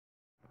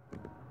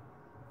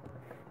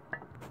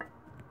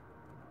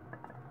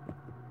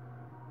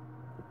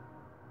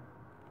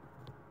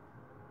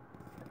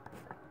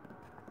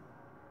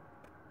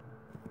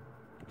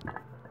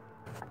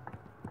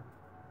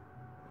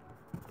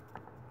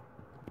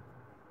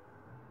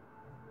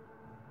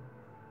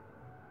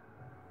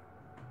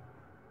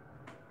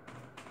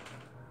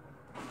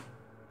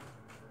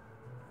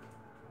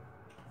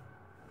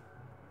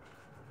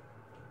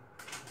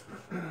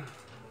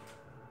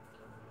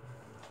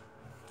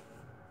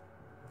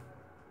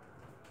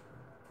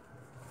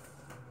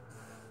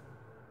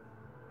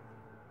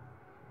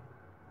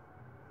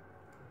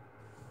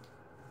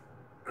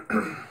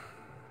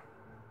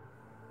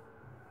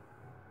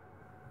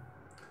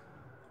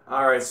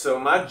Alright, so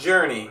my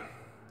journey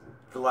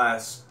for the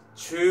last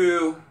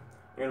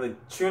nearly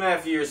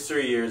 2.5 years,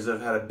 3 years, I've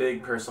had a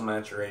big personal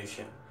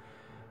maturation.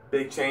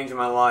 Big change in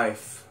my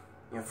life.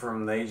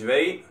 From the age of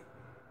 8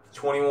 to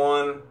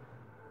 21,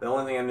 the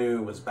only thing I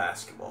knew was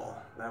basketball.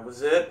 That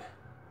was it.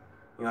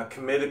 I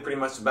committed pretty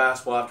much to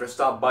basketball after I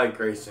stopped bike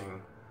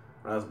racing.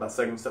 When I was about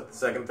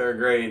second, third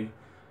grade,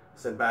 I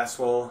said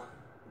basketball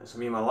is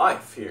going to be my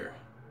life here.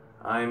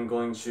 I'm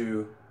going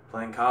to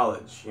play in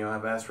college. I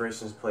have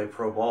aspirations to play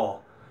pro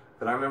ball.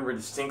 But I remember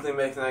distinctly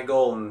making that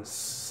goal in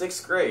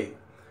 6th grade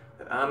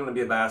that I'm going to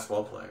be a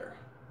basketball player.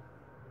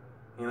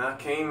 I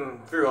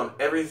came through on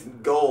every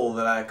goal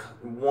that I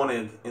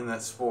wanted in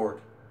that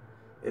sport.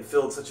 It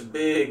felt such a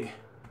big,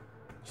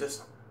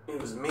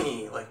 it was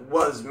me,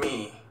 was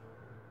me.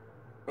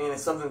 And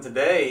it's something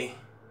today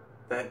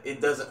that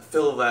it doesn't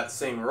fill that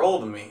same role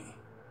to me.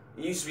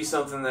 It used to be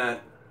something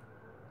that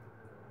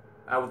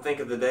I would think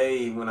of the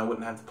day when I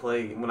wouldn't have to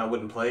play, when I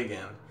wouldn't play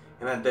again.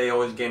 And that day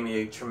always gave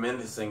me a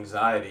tremendous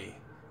anxiety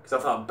because I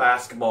thought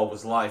basketball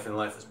was life and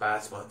life was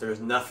basketball.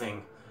 There's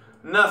nothing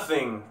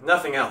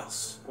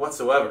else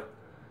whatsoever.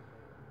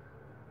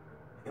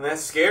 And that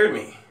scared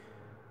me.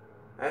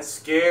 That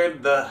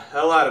scared the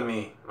hell out of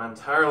me my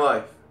entire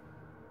life.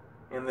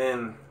 And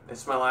then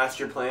it's my last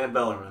year playing at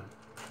Bellarmine.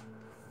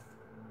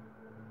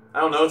 I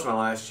don't know it's my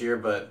last year,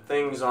 but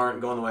things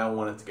aren't going the way I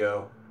want it to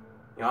go.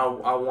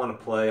 I want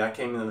to play. I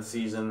came into the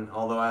season,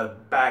 although I had a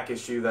back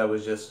issue that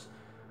was just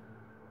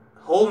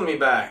holding me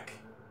back.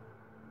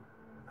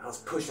 I was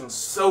pushing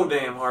so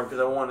damn hard because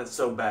I wanted it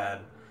so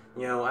bad.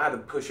 I had to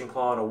push and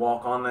claw to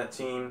walk on that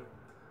team.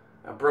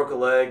 I broke a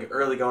leg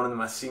early going into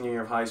my senior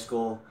year of high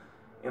school,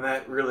 and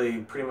that really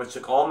pretty much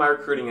took all my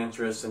recruiting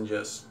interest and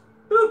just,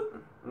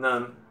 boop,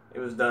 none. It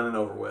was done and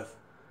over with.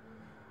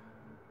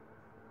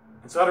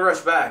 And so I had to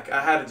rush back.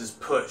 I had to just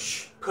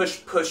push.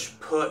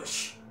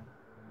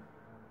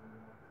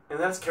 And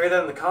then I just carried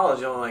that into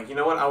college. I'm like, you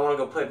know what? I want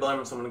to go play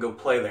Bellarmine, so I'm going to go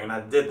play there. And I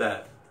did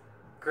that.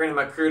 Granted,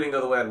 my career didn't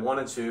go the way I'd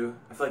wanted to.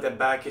 I feel like that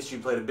back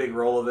issue played a big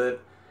role of it.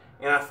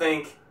 And I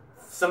think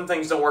some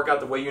things don't work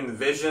out the way you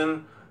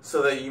envision,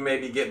 so that you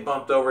maybe get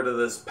bumped over to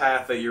this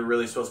path that you're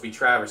really supposed to be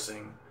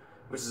traversing,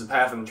 which is a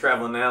path I'm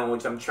traveling now,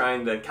 which I'm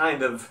trying to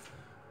kind of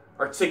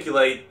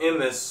articulate in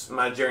this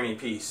my journey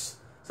piece.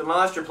 So my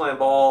last year playing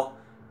ball,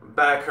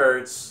 back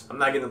hurts, I'm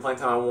not getting the playing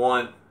time I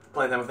want, the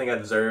playing time I think I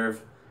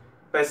deserve.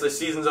 Basically,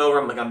 season's over,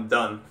 I'm like, I'm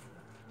done.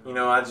 I'm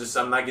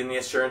not getting the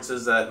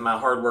assurances that my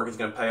hard work is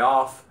going to pay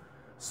off.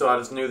 So I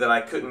just knew that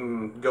I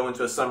couldn't go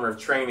into a summer of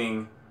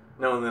training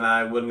knowing that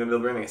I wasn't going to be able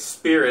to bring a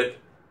spirit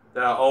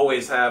that I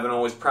always have and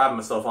always pride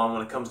myself on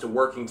when it comes to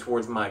working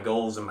towards my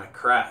goals and my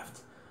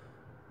craft.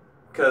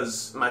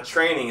 Because my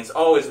training has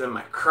always been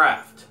my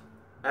craft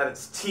at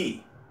its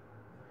T.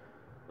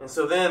 And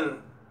so then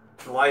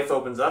life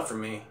opens up for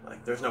me.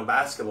 Like, there's no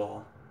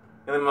basketball.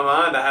 And in my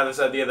mind, I have this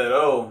idea that,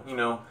 I'm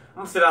going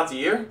to sit out the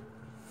year,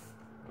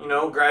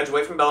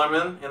 graduate from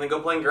Bellarmine, and then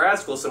go play in grad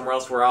school somewhere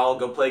else where I'll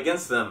go play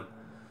against them.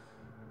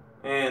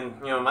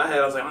 And, in my head,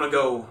 I was like, I'm going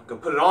to go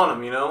put it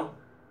on them,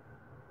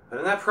 But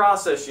in that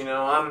process,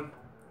 I'm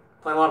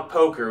playing a lot of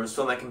poker. It was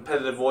filling that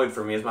competitive void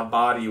for me as my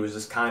body was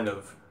just my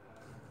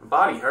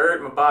body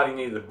hurt, my body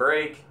needed a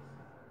break.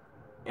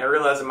 And I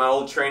realized that my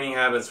old training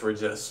habits were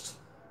just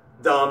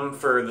dumb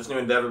for this new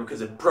endeavor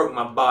because it broke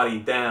my body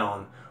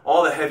down.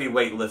 All the heavy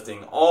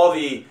weightlifting, all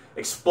the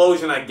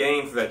explosion I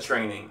gained through that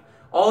training,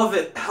 all of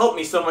it helped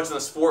me so much in the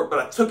sport, but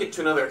I took it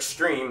to another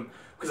extreme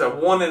because I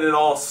wanted it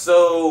all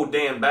so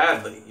damn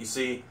badly. You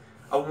see,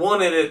 I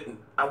wanted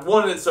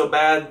it so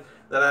bad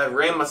that I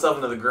ran myself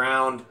into the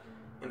ground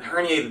and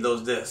herniated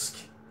those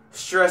discs.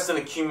 Stress and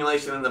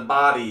accumulation in the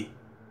body,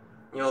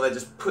 that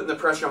just putting the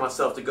pressure on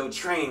myself to go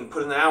train,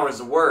 put in the hours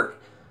of work,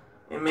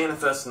 and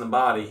manifest in the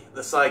body,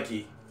 the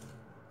psyche.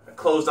 A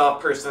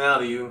closed-off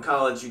personality who in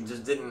college you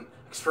just didn't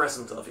express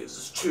himself. He was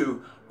just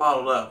too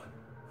bottled up.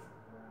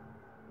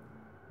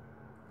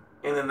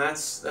 And then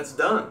that's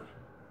done.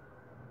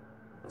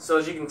 And so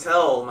as you can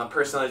tell, my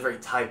personality is very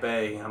type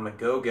A. I'm a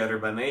go-getter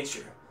by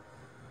nature.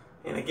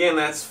 And again,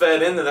 that's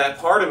fed into that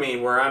part of me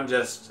where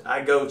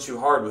I go too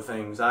hard with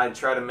things. I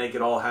try to make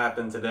it all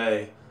happen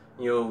today.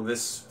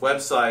 This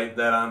website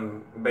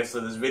that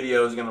this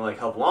video is going to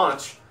help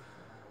launch.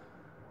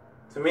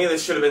 To me,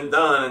 this should have been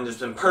done and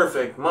just been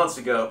perfect months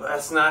ago, but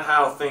that's not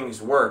how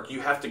things work. You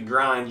have to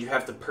grind, you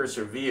have to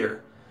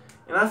persevere.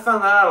 And I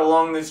found that out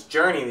along this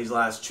journey these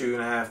last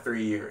 2.5,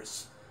 3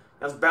 years.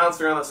 I was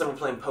bouncing around that summer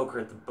playing poker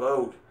at the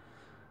boat,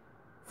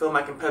 filling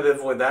my competitive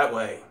void that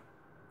way.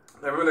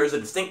 I remember there was a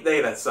distinct day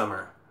that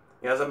summer.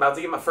 I was about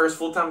to get my first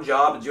full-time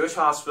job at a Jewish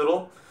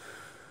hospital,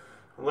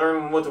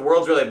 learn what the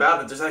world's really about,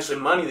 that there's actually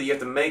money that you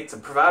have to make to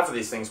provide for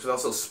these things, because I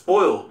was so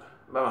spoiled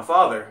by my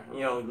father.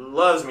 He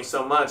loves me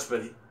so much,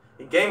 but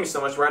he gave me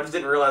so much where I just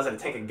didn't realize that a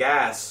tank of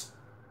gas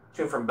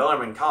to and from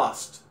Bellarmine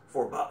cost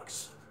 $4.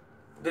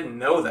 I didn't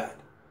know that.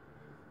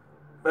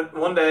 But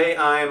one day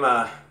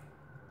I'm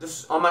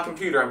just on my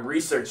computer, I'm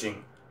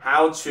researching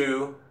how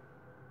to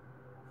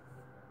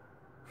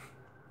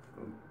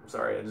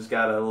Sorry, I just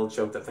got a little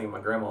choked up thinking of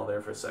my grandma there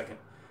for a second.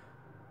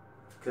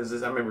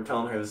 because I remember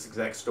telling her this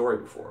exact story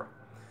before.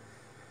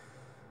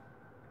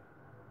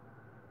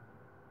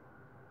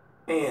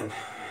 And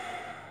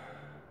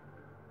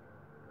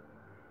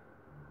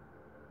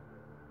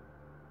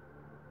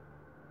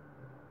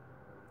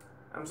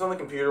I was on the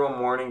computer one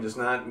morning, just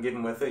not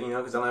getting with it, you know,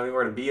 because I don't have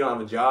anywhere to be, I don't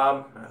have a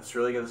job. I just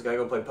really got this guy to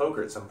go play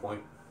poker at some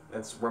point.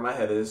 That's where my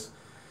head is.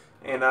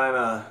 And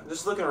I'm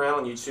just looking around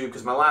on YouTube,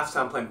 because my last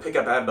time playing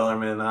pickup ad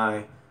Bellarmine, and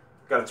I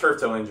got a turf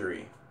toe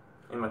injury.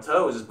 And my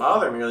toe was just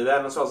bothering me really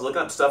bad, and so I was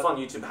looking up stuff on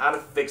YouTube, how to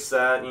fix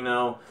that, you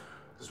know.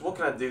 Just what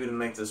can I do to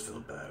make this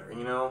feel better,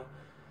 you know.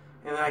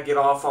 And then I get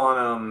off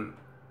on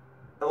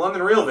a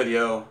London Real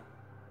video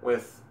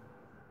with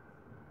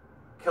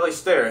Kelly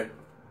Starrett.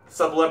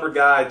 Supple Leopard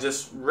guy.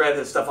 Just read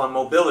his stuff on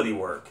mobility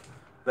work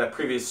that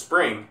previous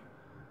spring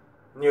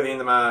near the end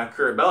of my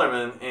career at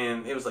Bellarmine,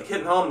 and it was like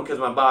hitting home because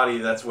my body,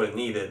 that's what it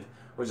needed,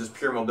 was just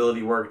pure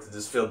mobility work to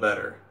just feel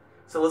better.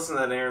 So listen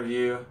to that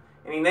interview,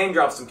 and he name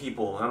dropped some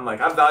people, and I'm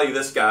like, I value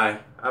this guy,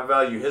 I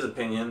value his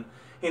opinion.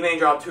 He name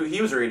dropped who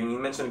he was reading. He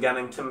mentioned a guy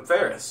named Tim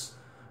Ferriss.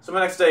 So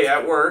my next day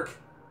at work,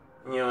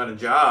 you know, at a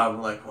job,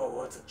 I'm like, whoa,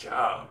 what's a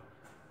job?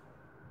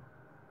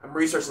 I'm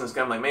researching this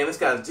guy. I'm like, man, this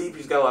guy's deep.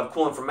 He's got a lot of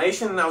cool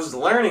information. And I was just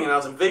learning, and I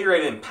was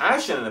invigorated and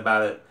passionate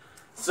about it.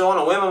 So on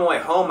a whim on my way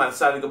home, I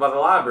decided to go by the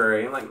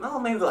library. I'm like, no,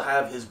 maybe they'll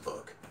have his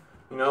book.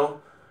 You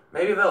know,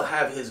 maybe they'll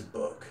have his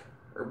book.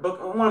 Or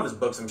one of his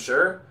books, I'm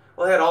sure.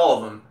 Well, they had all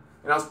of them.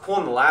 And I was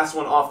pulling the last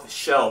one off the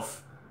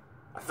shelf.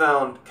 I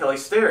found Kelly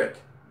Starrett,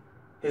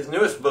 his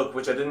newest book,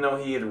 which I didn't know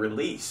he had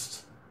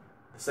released.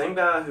 The same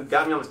guy who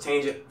got me on this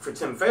tangent for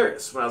Tim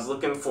Ferriss when I was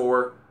looking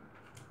for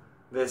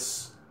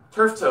this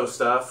turf toe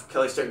stuff.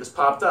 Kelly Starrett just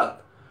popped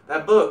up.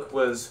 That book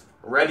was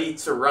Ready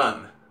to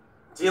Run,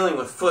 dealing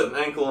with foot and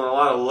ankle and a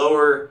lot of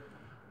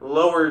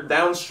lower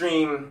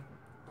downstream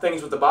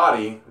things with the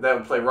body that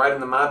would play right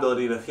into my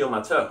ability to heal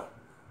my toe.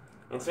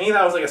 And to me,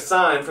 that was like a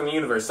sign from the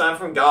universe, sign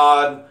from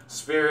God,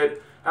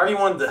 Spirit, however you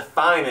want to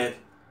define it.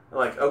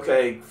 Like,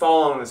 okay,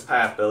 follow on this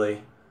path,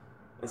 Billy.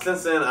 And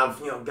since then, I've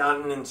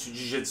gotten into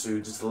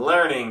jiu-jitsu, just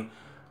learning,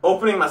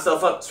 opening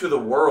myself up to the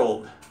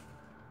world.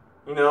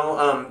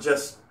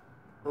 Just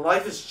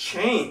life has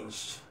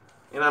changed.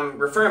 And I'm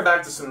referring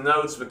back to some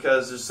notes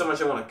because there's so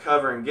much I want to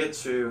cover and get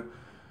to.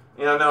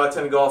 And I know I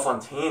tend to go off on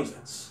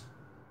tangents.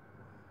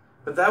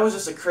 But that was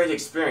just a crazy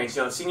experience.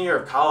 Senior year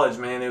of college,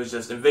 man, it was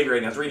just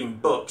invigorating. I was reading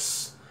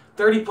books.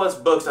 30 plus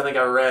books I think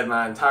I read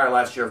my entire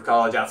last year of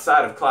college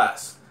outside of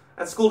class.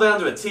 I had school down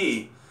to a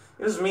T.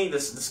 It was me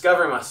just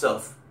discovering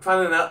myself,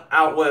 finding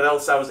out what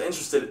else I was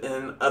interested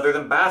in other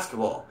than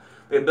basketball.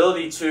 The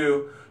ability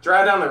to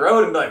drive down the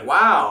road and be like,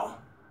 wow,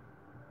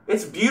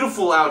 it's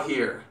beautiful out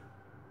here.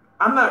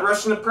 I'm not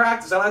rushing to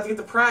practice. I don't have to get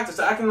to practice.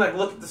 I can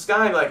look at the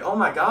sky and be like, oh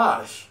my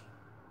gosh.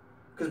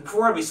 Because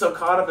before I'd be so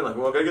caught up in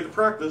well, I gotta get to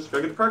practice.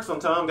 Gotta get to practice on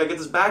time. Gotta get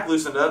this back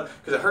loosened up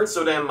because it hurts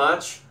so damn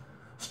much.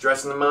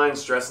 Stress in the mind,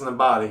 stress in the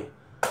body.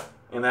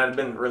 And that had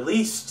been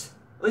released,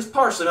 at least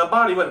partially. My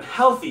body wasn't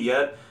healthy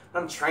yet.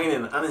 But I'm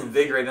training. I'm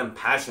invigorated. I'm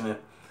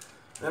passionate.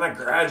 And then I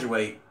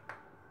graduate.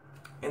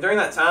 And during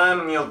that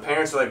time, the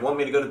parents were want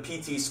me to go to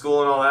PT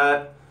school and all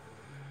that.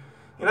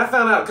 And I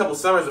found out a couple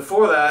summers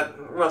before that,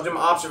 when I was doing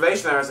my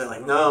observation hours, they're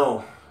like,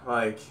 no,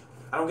 I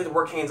don't get to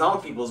work hands-on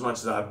with people as much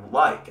as I'd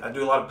like. I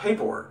do a lot of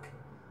paperwork.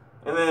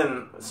 And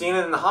then seeing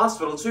it in the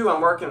hospital too,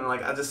 I'm working,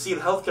 I just see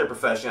the healthcare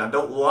profession. I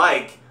don't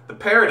like the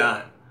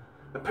paradigm.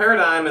 The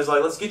paradigm is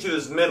let's get you to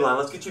this midline,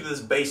 let's get you to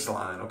this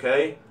baseline,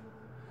 okay?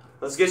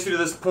 Let's get you to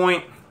this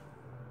point.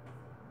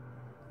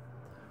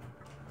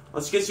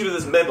 Let's get you to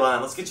this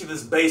midline, let's get you to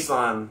this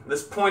baseline,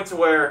 this point to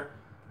where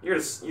you're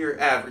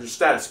average, you're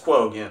status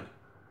quo again.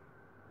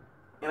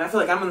 And I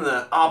feel like I'm in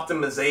the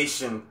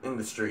optimization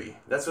industry.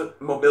 That's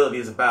what mobility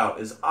is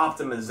about, is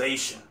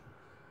optimization.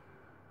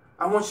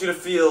 I want you to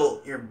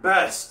feel your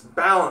best,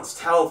 balanced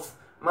health,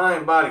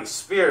 mind, body,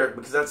 spirit,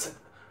 because that's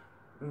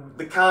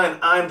the kind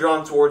I'm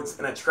drawn towards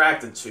and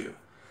attracted to.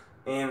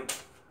 And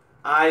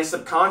I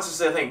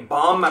subconsciously, I think,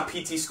 bombed my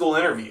PT school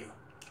interview.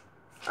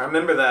 I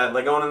remember that,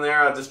 going in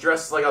there, I just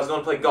dressed like I was going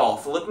to play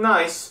golf. It looked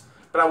nice,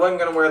 but I wasn't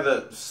going to wear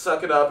the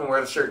suck it up and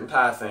wear the shirt and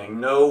tie thing.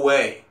 No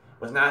way.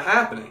 It was not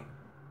happening.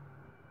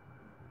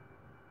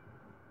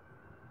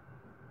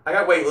 I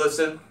got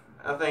waitlisted.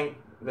 I think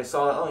they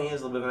saw, he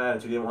has a little bit of an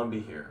attitude. He didn't want to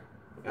be here.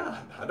 God,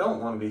 I don't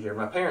want to be here.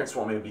 My parents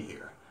want me to be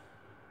here.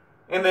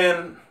 And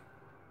then,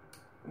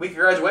 week of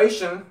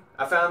graduation,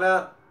 I found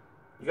out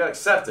you got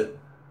accepted.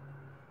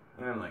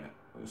 And I'm like,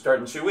 we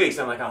start in 2 weeks.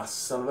 I'm like, oh,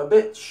 son of a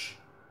bitch.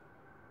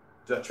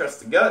 Do I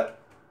trust the gut?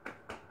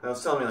 And I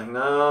was telling me,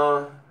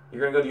 no,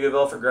 you're going to go to U of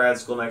L for grad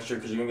school next year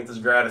because you're going to get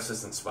this grad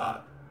assistant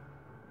spot.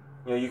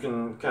 You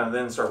can kind of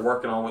then start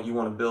working on what you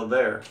want to build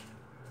there.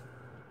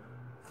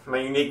 My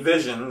unique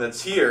vision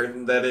that's here,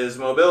 that is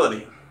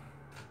mobility.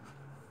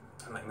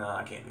 I'm like, no,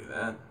 I can't do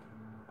that.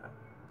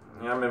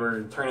 I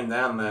remember turning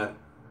down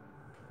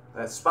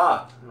that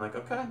spot. I'm like,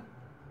 okay. And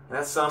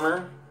that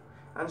summer,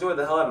 I enjoyed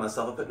the hell out of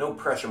myself. I put no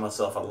pressure on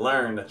myself. I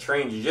learned, I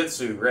trained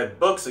jiu-jitsu, read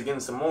books again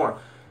some more.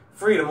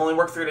 Freedom, only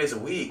worked 3 days a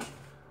week.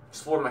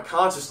 explored my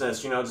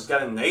consciousness, just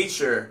got in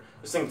nature,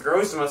 just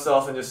engrossed in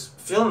myself and just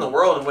feeling the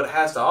world and what it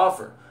has to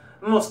offer.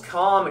 I'm the most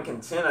calm and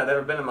content I'd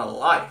ever been in my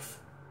life.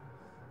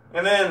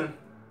 And then,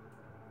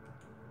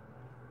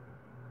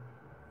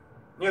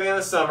 near the end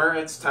of the summer,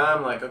 it's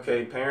time,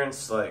 okay,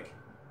 parents, I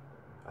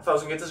thought I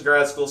was going to get this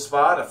grad school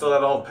spot. I filled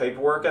out all the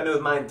paperwork. I knew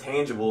with my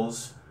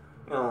intangibles,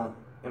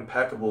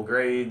 impeccable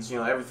grades,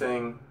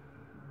 everything.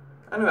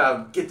 I knew I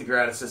would get the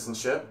grad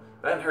assistantship,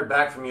 but I hadn't heard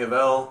back from U of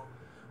L.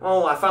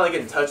 Well, I finally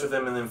get in touch with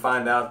them and then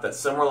find out that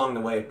somewhere along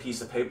the way a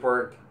piece of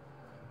paperwork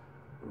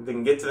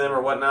didn't get to them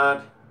or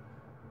whatnot.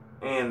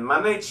 And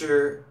my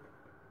nature,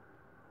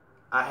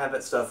 I had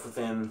that stuff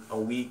within a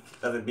week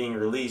of it being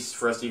released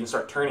for us to even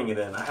start turning it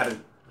in. I had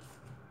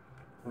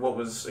what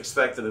was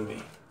expected of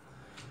me.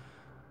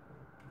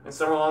 And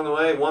somewhere along the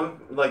way, one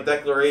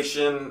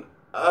declaration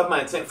of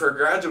my intent for a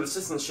graduate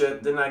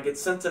assistantship did not get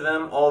sent to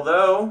them,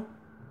 although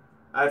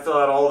I filled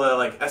out all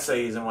the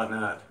essays and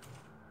whatnot.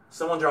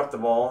 Someone dropped the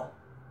ball,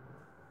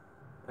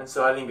 and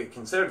so I didn't get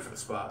considered for the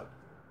spot.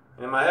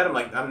 And in my head, I'm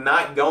like, I'm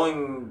not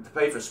going to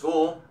pay for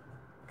school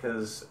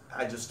because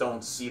I just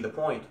don't see the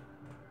point.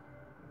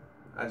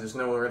 I just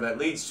know where that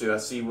leads to. I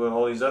see what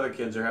all these other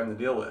kids are having to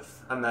deal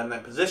with. I'm not in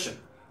that position.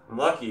 I'm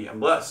lucky. I'm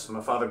blessed.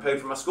 My father paid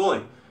for my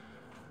schooling.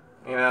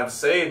 And I've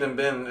saved and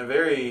been a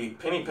very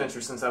penny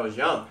pincher since I was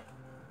young.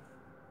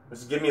 Which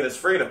has given me this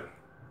freedom.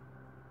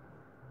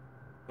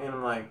 And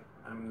I'm like,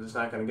 I'm just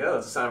not going to go.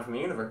 It's a sign from the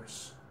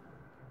universe.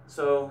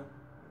 So,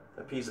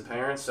 a piece of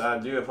parents, I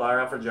do apply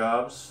around for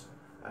jobs.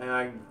 And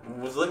I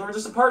was looking for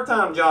just a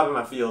part-time job in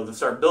my field to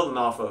start building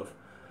off of.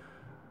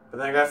 But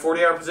then I got a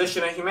 40-hour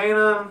position at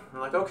Humana. I'm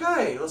like,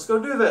 okay, let's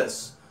go do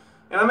this.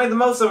 And I made the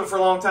most of it for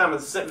a long time. I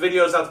sent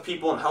videos out to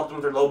people and helped them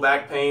with their low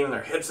back pain and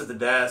their hips at the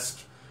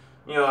desk.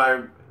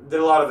 I did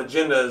a lot of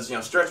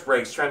agendas, stretch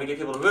breaks, trying to get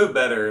people to move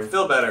better and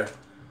feel better.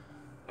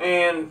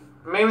 And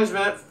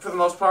management, for the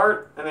most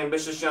part, an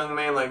ambitious young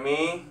man like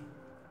me,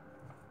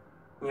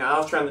 I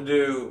was trying to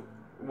do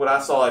what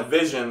I saw a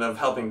vision of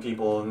helping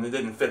people, and it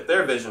didn't fit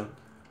their vision.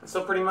 And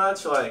so pretty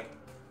much,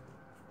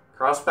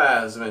 cross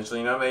paths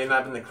eventually. It may have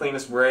not been the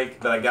cleanest break,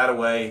 but I got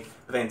away.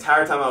 But the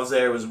entire time I was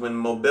there was when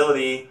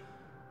moBILLity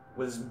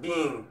was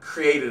being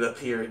created up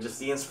here. Just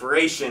the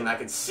inspiration, I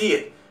could see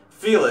it,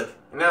 feel it,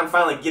 and now I'm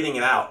finally getting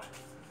it out.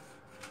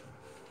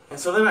 And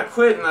so then I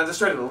quit and I just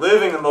started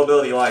living the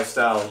moBILLity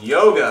lifestyle.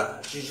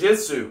 Yoga,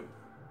 jiu-jitsu.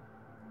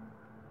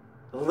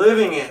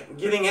 Living it,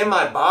 getting in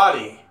my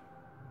body.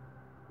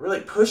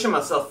 Really pushing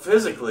myself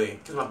physically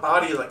because my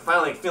body is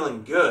finally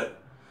feeling good.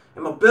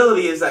 And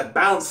moBILLity is that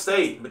balanced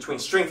state between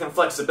strength and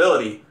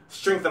flexibility.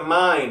 Strength of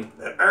mind,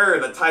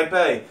 the type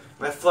A, and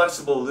that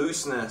flexible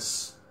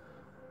looseness.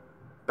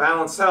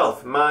 Balanced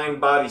health,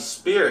 mind, body,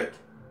 spirit.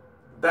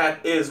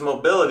 That is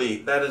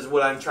moBILLity. That is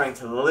what I'm trying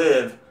to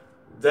live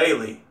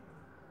daily.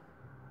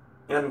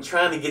 And I'm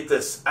trying to get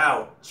this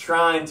out.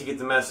 Trying to get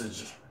the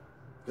message.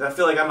 Because I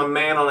feel like I'm a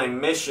man on a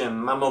mission.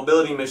 My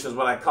moBILLity mission is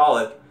what I call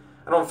it.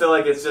 I don't feel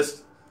like it's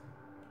just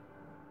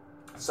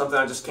something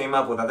I just came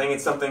up with. I think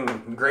it's something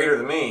greater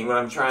than me. What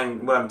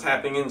I'm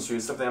tapping into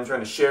is something I'm trying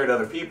to share to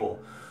other people.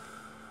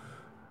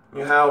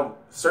 How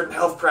certain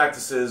health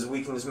practices,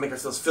 we can just make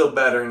ourselves feel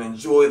better and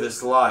enjoy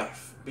this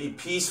life. Be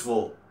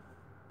peaceful,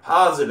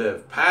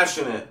 positive,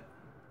 passionate,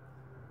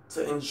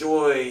 to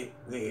enjoy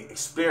the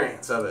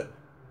experience of it.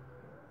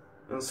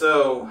 And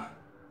so,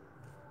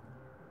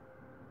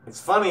 it's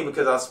funny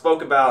because I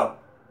spoke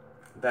about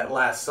that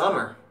last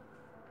summer.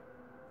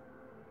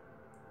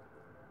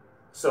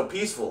 So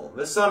peaceful.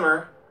 This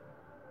summer,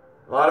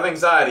 a lot of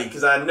anxiety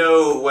because I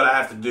know what I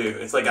have to do.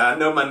 It's I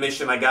know my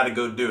mission, I got to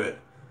go do it.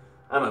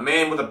 I'm a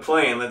man with a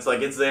plan that's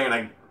it's there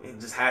and it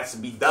just has to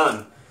be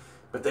done.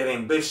 But that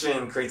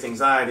ambition creates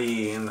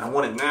anxiety and I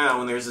want it now,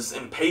 and there's this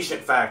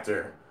impatient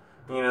factor.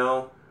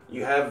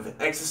 You have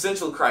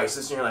existential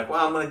crisis and you're like,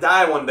 well, I'm going to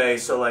die one day,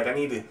 so I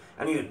need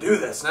to do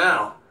this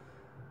now.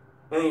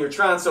 And you're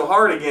trying so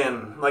hard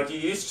again, like you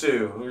used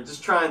to. You're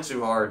just trying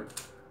too hard.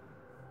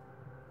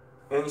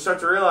 And you start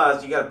to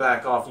realize you got to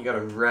back off, you got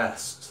to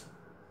rest.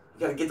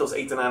 You got to get those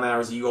 8 to 9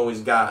 hours that you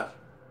always got.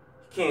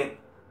 You can't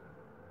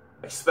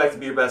expect to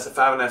be your best at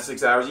 5.5,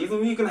 6 hours. Even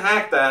if you can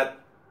hack that,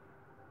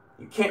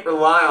 you can't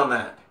rely on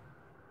that.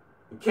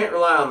 You can't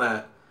rely on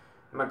that.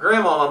 My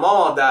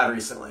mama died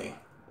recently.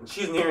 And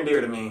she's near and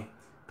dear to me.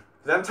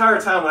 That entire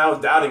time when I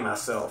was doubting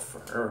myself,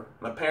 or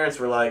my parents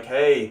were like,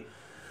 hey,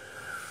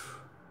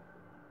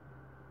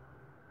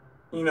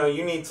 you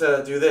need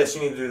to do this,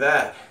 you need to do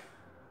that.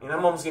 And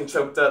I'm almost getting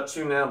choked up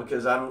too now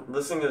because I'm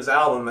listening to this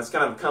album that's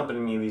kind of accompanied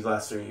me these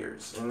last 3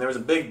 years. And there was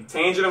a big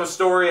tangent of a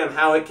story on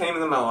how it came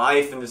into my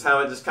life and just how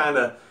it just kind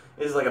of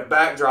is like a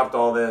backdrop to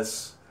all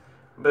this.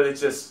 But it's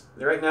just,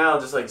 right now,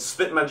 just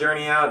spitting my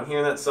journey out and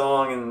hearing that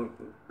song and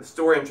the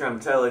story I'm trying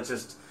to tell,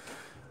 it's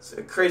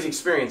a crazy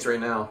experience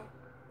right now.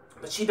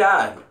 But she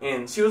died,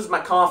 and she was my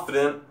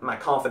confidant,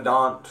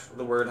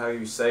 the word, how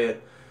you say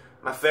it,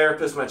 my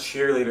therapist, my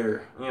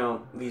cheerleader,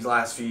 these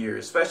last few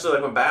years. Especially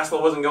when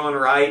basketball wasn't going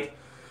right.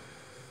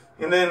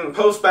 And then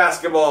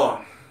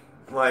post-basketball,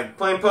 like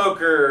playing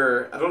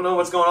poker, I don't know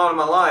what's going on in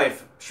my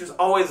life, she was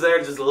always there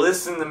to just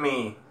listen to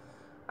me.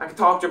 I could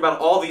talk to her about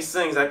all these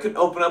things. I couldn't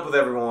open up with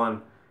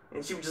everyone.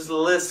 And she would just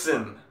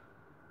listen.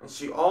 And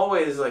she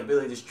always like,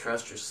 Billy, just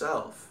trust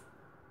yourself.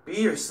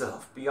 Be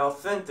yourself. Be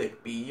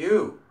authentic. Be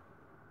you.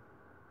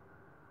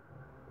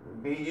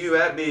 Be you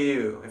at Be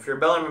You. If you're a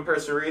Bellarmine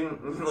person reading,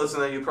 listen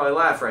to that, you'd probably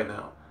laugh right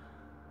now.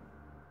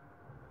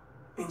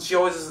 And she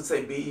always doesn't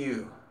say, be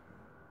you.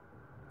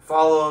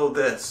 Follow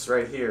this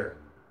right here.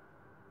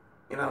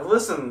 And I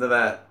listened to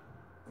that.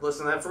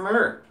 Listen to that from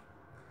her.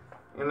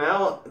 And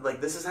now,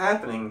 like, this is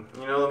happening.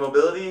 You know, the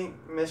mobility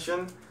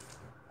mission,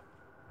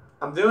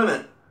 I'm doing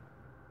it.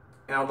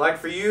 And I would like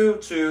for you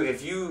to,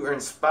 if you are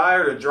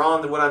inspired or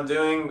drawn to what I'm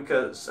doing,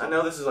 because I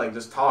know this is like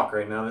just talk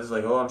right now. This is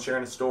like, oh, I'm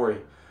sharing a story.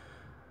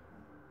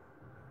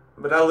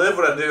 But I live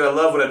what I do. I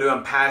love what I do.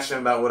 I'm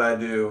passionate about what I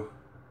do.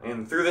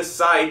 And through this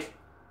site,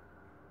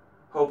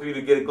 hope you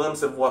to get a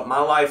glimpse of what my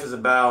life is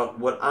about,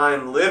 what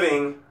I'm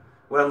living,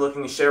 what I'm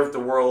looking to share with the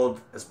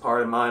world as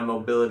part of my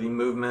mobility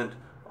movement.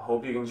 I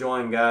hope you can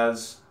join,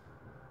 guys.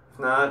 If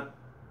not,